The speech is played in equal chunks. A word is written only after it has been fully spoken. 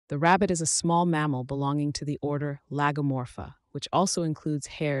The rabbit is a small mammal belonging to the order Lagomorpha, which also includes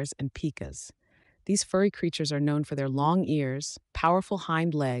hares and pikas. These furry creatures are known for their long ears, powerful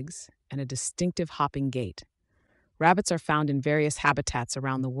hind legs, and a distinctive hopping gait. Rabbits are found in various habitats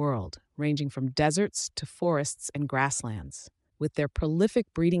around the world, ranging from deserts to forests and grasslands. With their prolific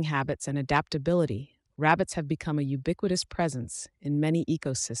breeding habits and adaptability, rabbits have become a ubiquitous presence in many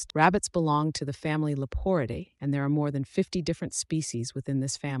ecosystems. Rabbits belong to the family Leporidae, and there are more than 50 different species within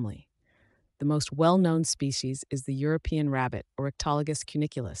this family. The most well-known species is the European rabbit, Oryctolagus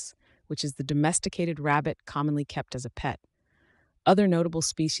cuniculus, which is the domesticated rabbit commonly kept as a pet. Other notable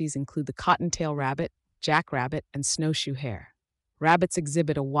species include the cottontail rabbit, jackrabbit, and snowshoe hare. Rabbits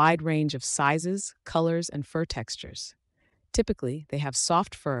exhibit a wide range of sizes, colors, and fur textures. Typically, they have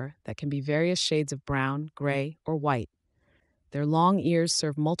soft fur that can be various shades of brown, gray, or white. Their long ears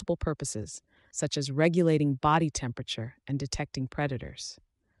serve multiple purposes, such as regulating body temperature and detecting predators.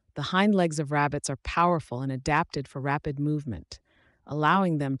 The hind legs of rabbits are powerful and adapted for rapid movement,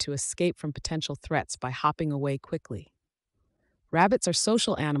 allowing them to escape from potential threats by hopping away quickly. Rabbits are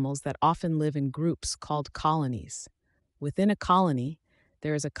social animals that often live in groups called colonies. Within a colony,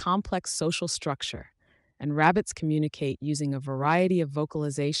 there is a complex social structure, and rabbits communicate using a variety of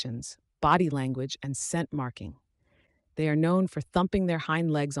vocalizations, body language, and scent marking. They are known for thumping their hind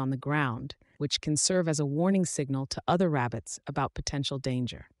legs on the ground, which can serve as a warning signal to other rabbits about potential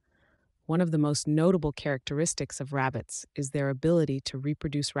danger. One of the most notable characteristics of rabbits is their ability to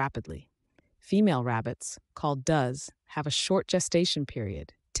reproduce rapidly. Female rabbits, called does, have a short gestation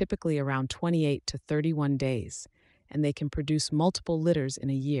period, typically around 28 to 31 days, and they can produce multiple litters in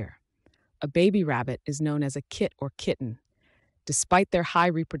a year. A baby rabbit is known as a kit or kitten. Despite their high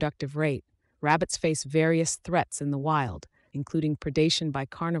reproductive rate, rabbits face various threats in the wild, including predation by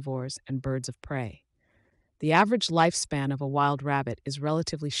carnivores and birds of prey. The average lifespan of a wild rabbit is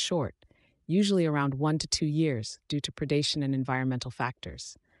relatively short, usually around 1 to 2 years due to predation and environmental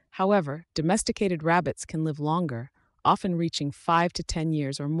factors. However, domesticated rabbits can live longer, often reaching 5 to 10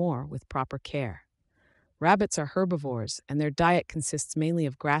 years or more with proper care. Rabbits are herbivores, and their diet consists mainly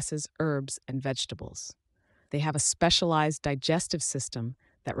of grasses, herbs, and vegetables. They have a specialized digestive system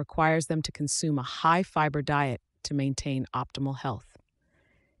that requires them to consume a high-fiber diet to maintain optimal health.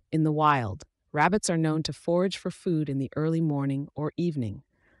 In the wild, rabbits are known to forage for food in the early morning or evening,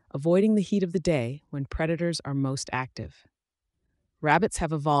 avoiding the heat of the day when predators are most active. Rabbits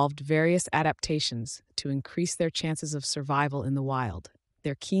have evolved various adaptations to increase their chances of survival in the wild.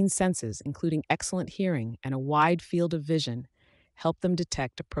 Their keen senses, including excellent hearing and a wide field of vision, help them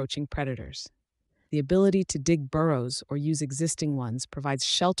detect approaching predators. The ability to dig burrows or use existing ones provides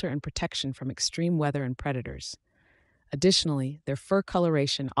shelter and protection from extreme weather and predators. Additionally, their fur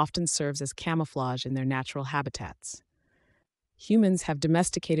coloration often serves as camouflage in their natural habitats. Humans have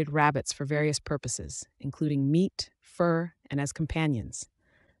domesticated rabbits for various purposes, including meat, fur, and as companions.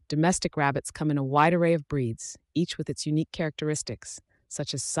 Domestic rabbits come in a wide array of breeds, each with its unique characteristics,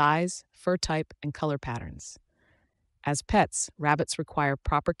 such as size, fur type, and color patterns. As pets, rabbits require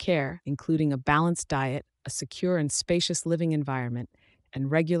proper care, including a balanced diet, a secure and spacious living environment, and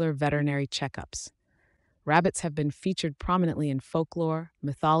regular veterinary checkups. Rabbits have been featured prominently in folklore,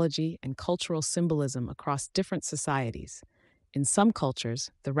 mythology, and cultural symbolism across different societies. In some cultures,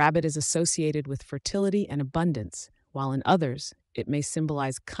 the rabbit is associated with fertility and abundance, while in others, it may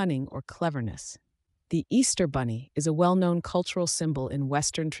symbolize cunning or cleverness. The Easter bunny is a well-known cultural symbol in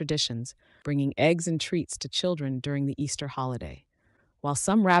Western traditions, bringing eggs and treats to children during the Easter holiday. While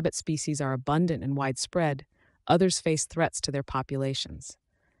some rabbit species are abundant and widespread, others face threats to their populations.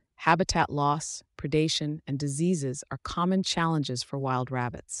 Habitat loss, predation, and diseases are common challenges for wild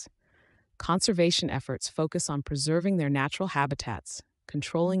rabbits. Conservation efforts focus on preserving their natural habitats,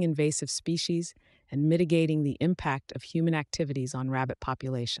 controlling invasive species, and mitigating the impact of human activities on rabbit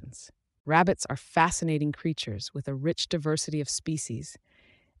populations. Rabbits are fascinating creatures with a rich diversity of species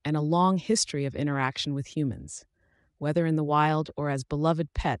and a long history of interaction with humans. Whether in the wild or as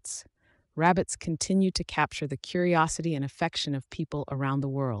beloved pets, rabbits continue to capture the curiosity and affection of people around the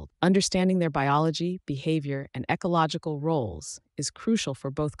world. Understanding their biology, behavior, and ecological roles is crucial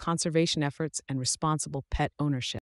for both conservation efforts and responsible pet ownership.